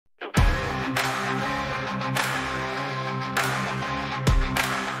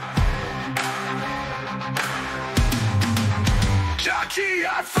Jacquie,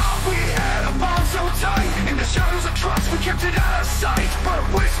 I thought we had a bond so tight. In the shadows of trust, we kept it out of sight. But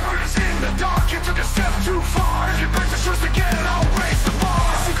whispers in the dark, you took a step too far. If you break the trust again, I'll raise the bar.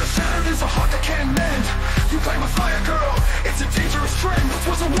 A single shattered is a heart that can't mend. You play my fire, girl, it's a dangerous trend. This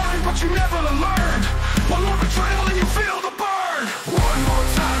was a warning, but you never learned. One more betrayal and you feel the burn. One more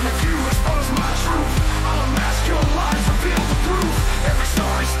time if you expose my truth, I'll unmask your lies, reveal the proof. Every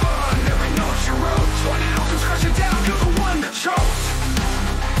story spun, every note you wrote, when it all comes crashing down, you're the one that chose.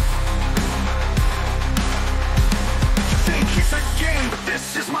 You think it's a game, but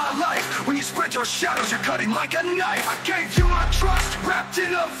this is my life. When you spread your shadows, you're cutting like a knife. I gave you my trust, wrapped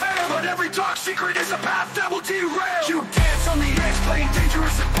in a veil, but every dark secret is a path that will derail. You dance on the edge, playing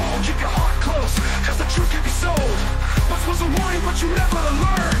dangerous and bold. Keep your heart close, cause the truth can be sold. Once was a warning, but you never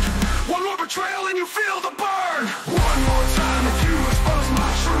learned. One more betrayal and you feel the burn. One more time if you expose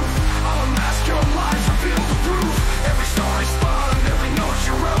my truth, I'll unmask your lies, reveal the proof. Every story spun, every note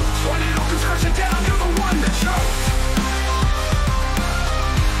you wrote, when it all comes crashing down, you're the one that chose.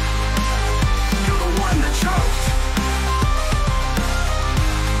 You're the one that chose.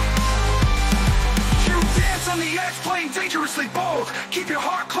 You dance on the edge, playing dangerously bold. Keep your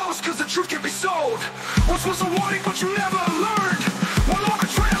heart close, cause the truth can be sold. Once was a warning, but you never learned. One more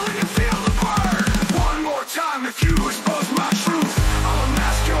betrayal and you feel the burn. One more time if you expose my truth, I'll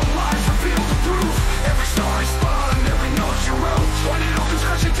unmask your lies, reveal the proof. Every story spun, every note you wrote, when it all comes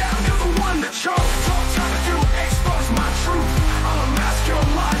crashing down, you're the one that chose. All time if you expose my truth, I'll unmask your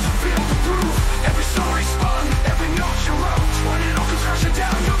lies, reveal the proof. Every story spun, every note you wrote, when it all comes crashing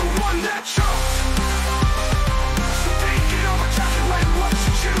down, you're the one that chose. So think it over, calculate what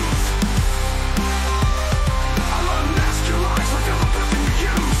you choose. I'll unmask your lies, reveal the proof and you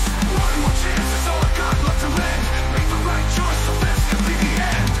use. One more chance, that's all I got left to lend. Make the right choice, so let's complete the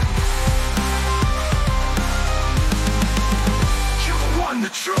end. You're the one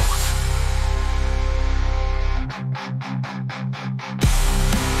that chose.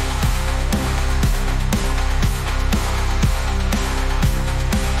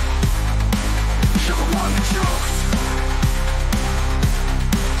 You're the one that chose.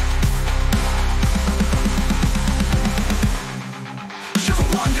 You're the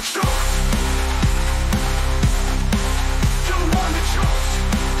one that chose. You're the one that chose.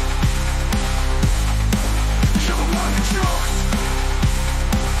 You're the one that chose.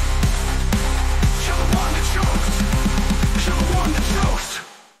 You're the one that chose. You're the one that chose.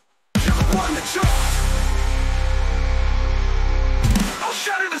 You're the one that chose.